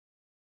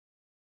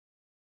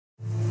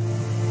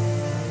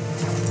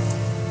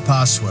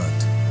password?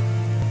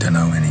 Don't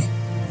know any.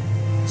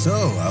 So,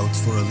 out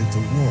for a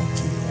little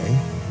walkie, eh?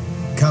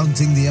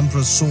 Counting the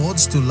Emperor's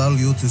swords to lull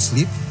you to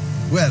sleep?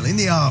 Well, in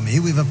the army,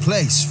 we've a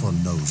place for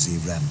nosy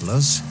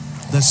ramblers.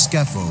 The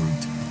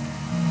scaffold.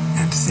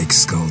 And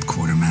thick-skulled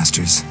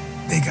quartermasters.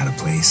 They got a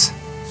place.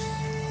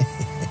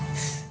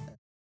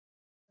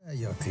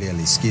 You're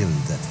clearly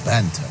skilled at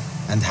banter.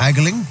 And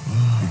haggling?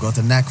 You got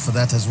a knack for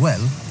that as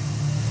well?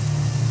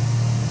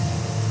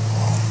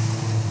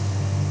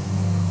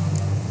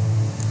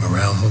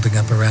 Morale holding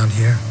up around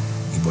here?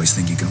 You boys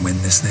think you can win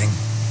this thing?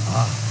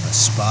 Ah, a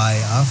spy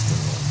after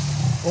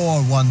all.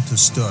 Or one to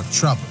stir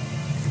trouble.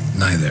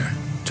 Neither.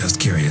 Just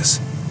curious.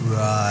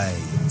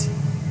 Right.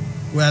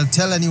 Well,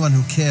 tell anyone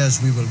who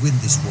cares we will win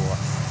this war,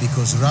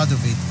 because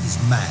Radovid is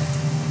mad,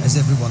 as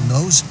everyone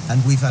knows,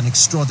 and we've an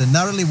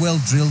extraordinarily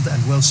well-drilled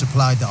and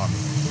well-supplied army.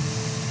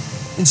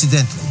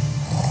 Incidentally,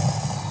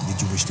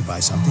 did you wish to buy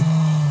something?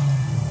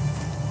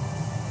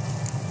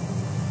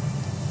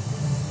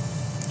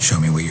 Show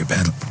me where you're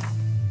battle.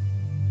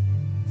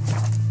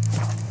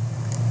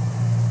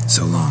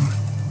 So long.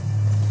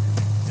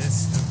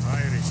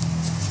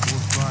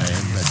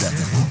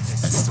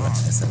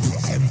 The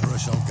Emperor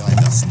shall guide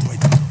us to it.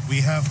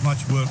 We have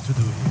much work to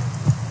do here.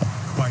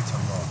 Quite a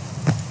lot.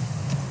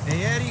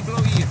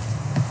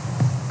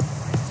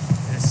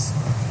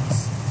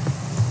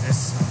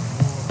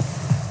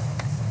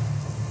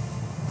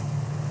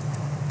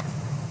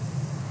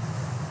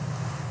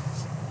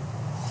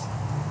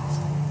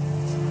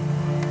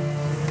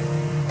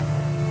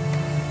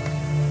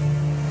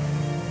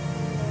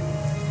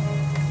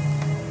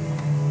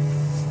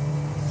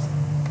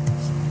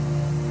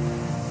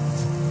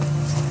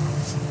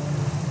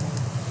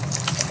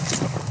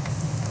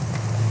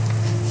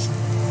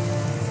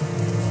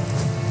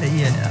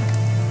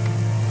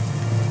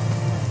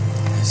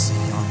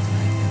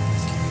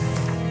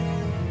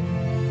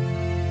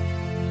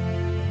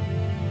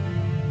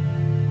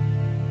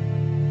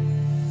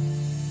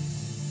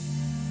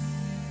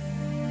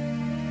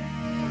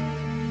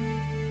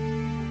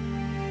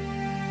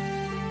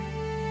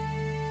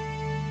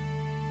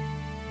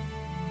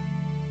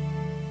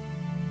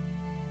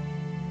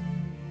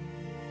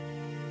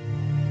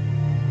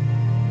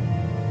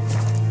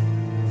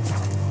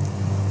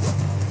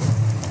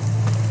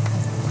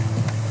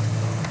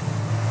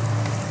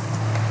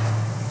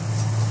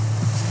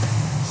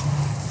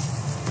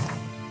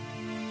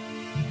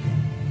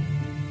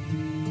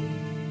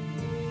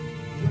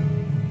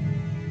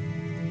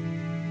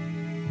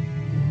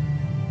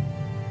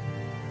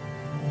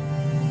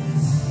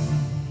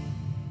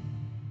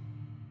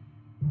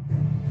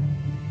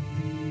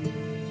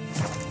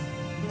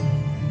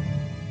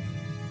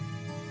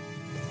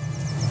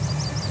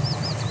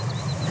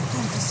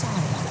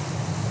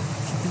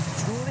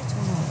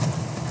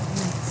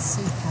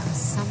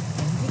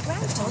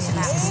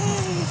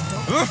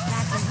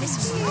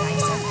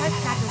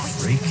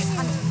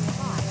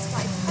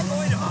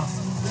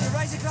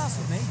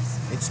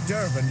 It's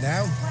Durban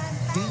now.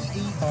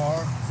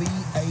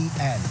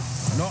 D-E-R-V-A-N.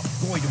 Not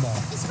Goidemar.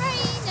 It's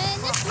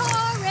raining, it's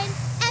pouring,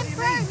 and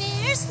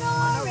Vermeer's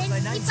snoring.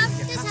 He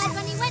bumped his head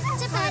when he went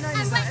to bed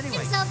and wet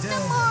himself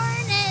till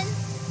morning.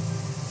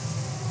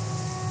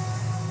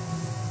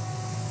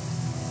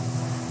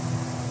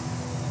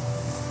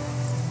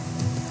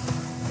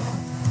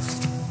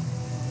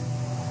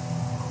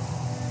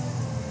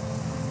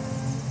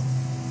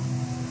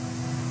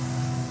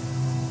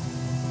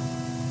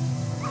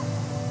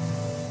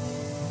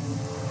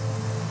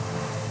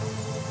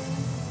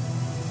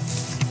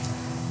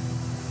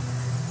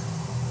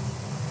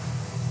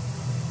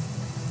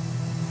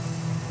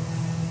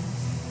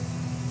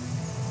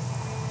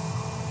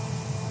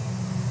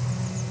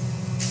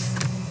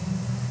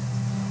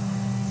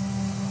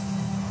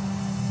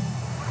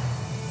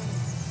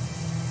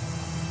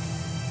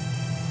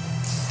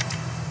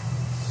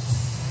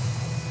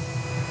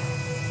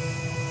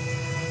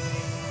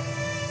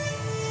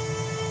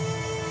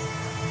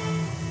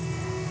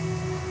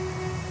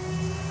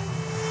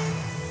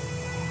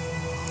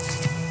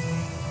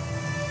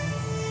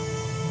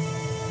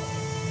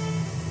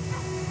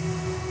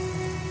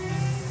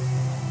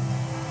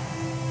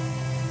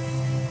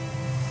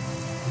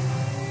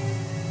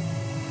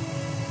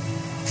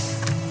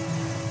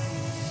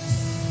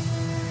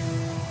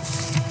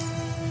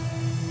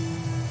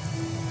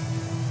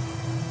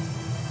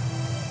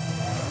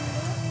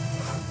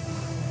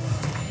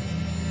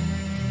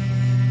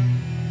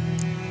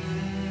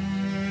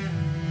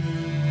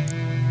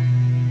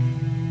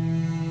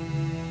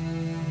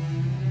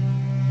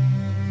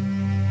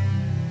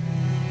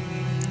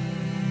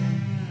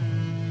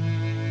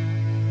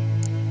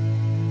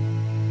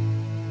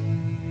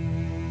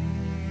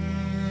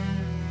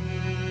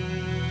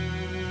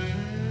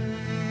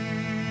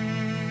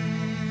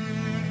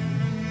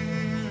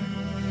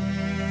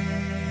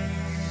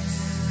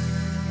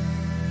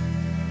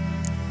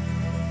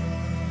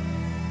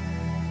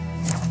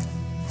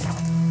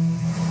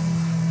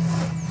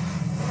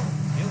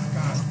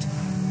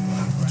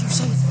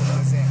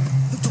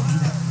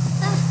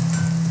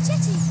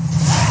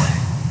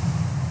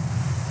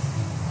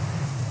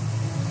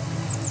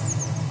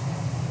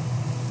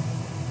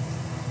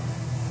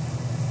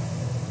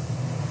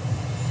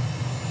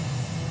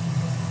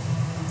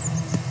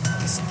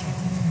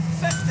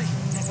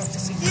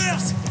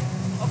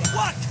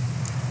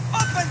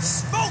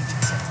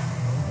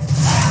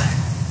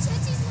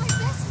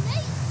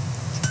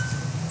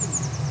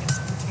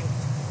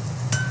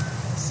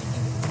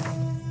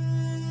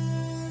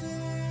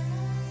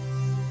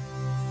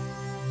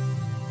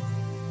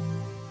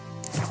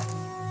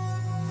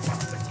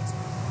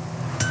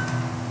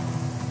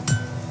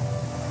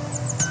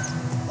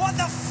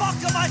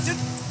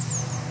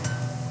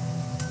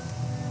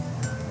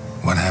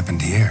 What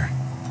happened here?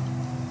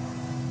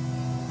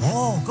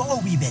 Oh,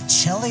 got a wee bit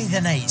chilly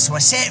the night, so I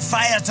set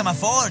fire to my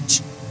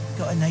forge.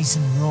 Got it nice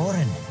and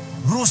roaring.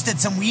 Roasted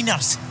some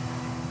wieners.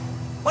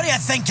 What do you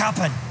think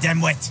happened,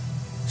 dimwit?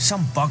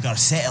 Some bugger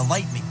set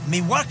alight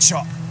me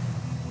workshop.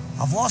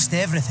 I've lost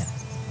everything.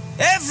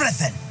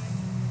 Everything!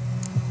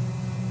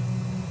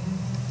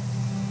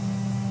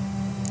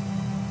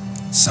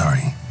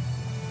 Sorry.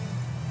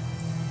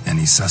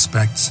 Any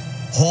suspects?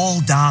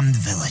 Whole damned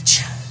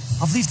village.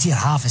 I've lived here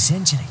half a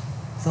century.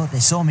 Thought they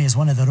saw me as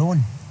one of their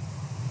own.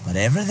 But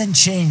everything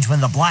changed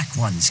when the Black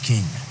Ones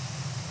came.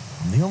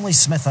 I'm the only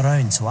smith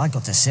around, so I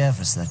got to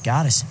service their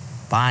garrison.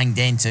 Bang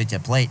dents out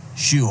of plate,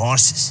 shoe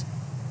horses.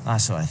 That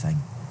sort of thing.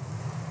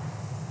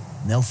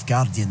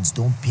 Nilfgaardians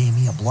don't pay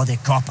me a bloody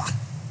copper.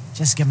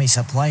 Just give me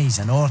supplies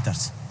and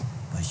orders.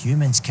 But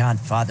humans can't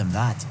fathom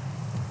that.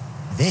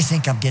 They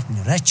think I'm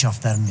getting rich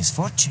off their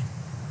misfortune.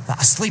 That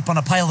I sleep on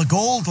a pile of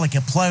gold like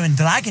a ploughing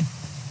dragon.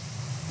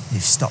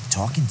 They've stopped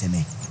talking to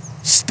me.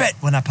 Spit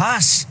when I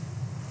pass.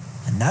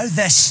 And now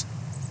this.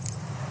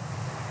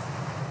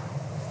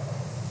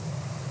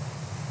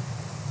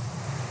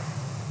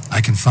 I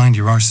can find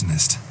your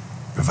arsonist,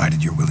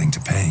 provided you're willing to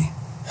pay.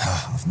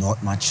 I've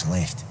not much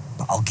left,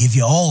 but I'll give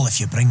you all if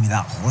you bring me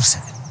that horse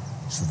in,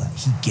 so that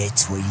he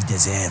gets what he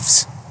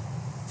deserves.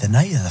 The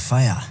night of the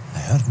fire, I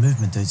heard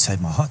movement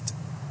outside my hut.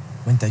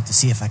 Went out to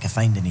see if I could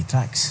find any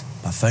tracks,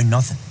 but found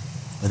nothing.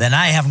 But then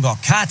I haven't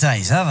got cat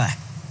eyes, have I?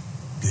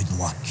 Good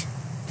luck.